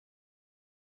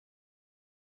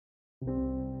To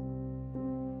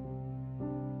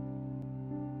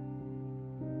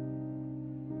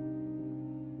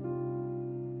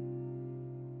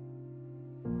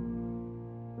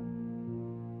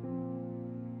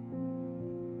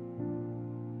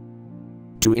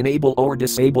enable or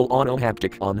disable Auto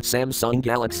Haptic on Samsung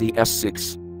Galaxy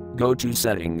S6, go to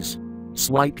Settings.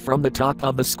 Swipe from the top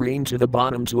of the screen to the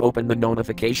bottom to open the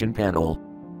notification panel.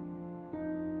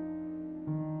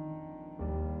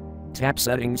 Tap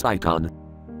Settings icon.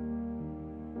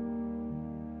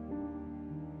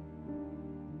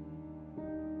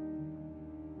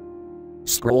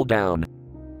 Scroll down.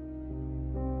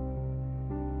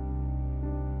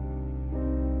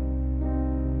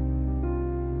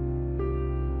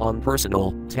 On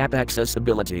Personal, tap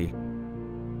Accessibility.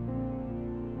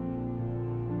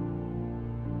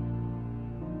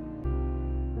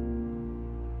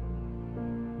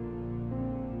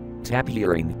 Tap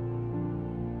Hearing.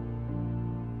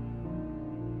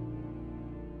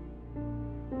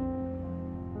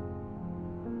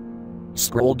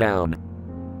 Scroll down.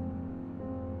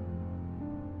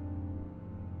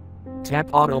 Tap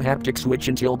Auto Haptic switch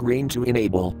until green to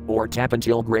enable, or tap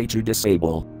until gray to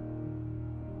disable.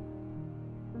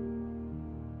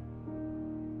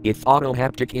 If Auto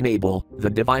Haptic enable, the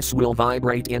device will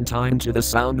vibrate in time to the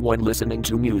sound when listening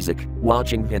to music,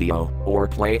 watching video, or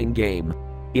playing game.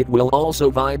 It will also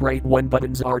vibrate when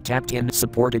buttons are tapped in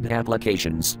supported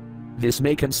applications. This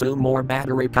may consume more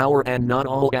battery power and not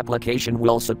all applications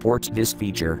will support this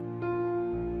feature.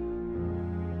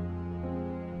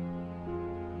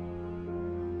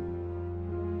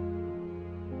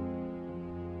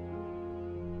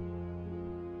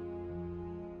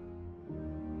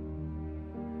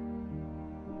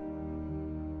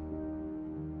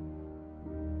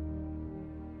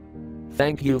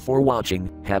 Thank you for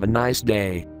watching. Have a nice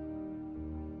day.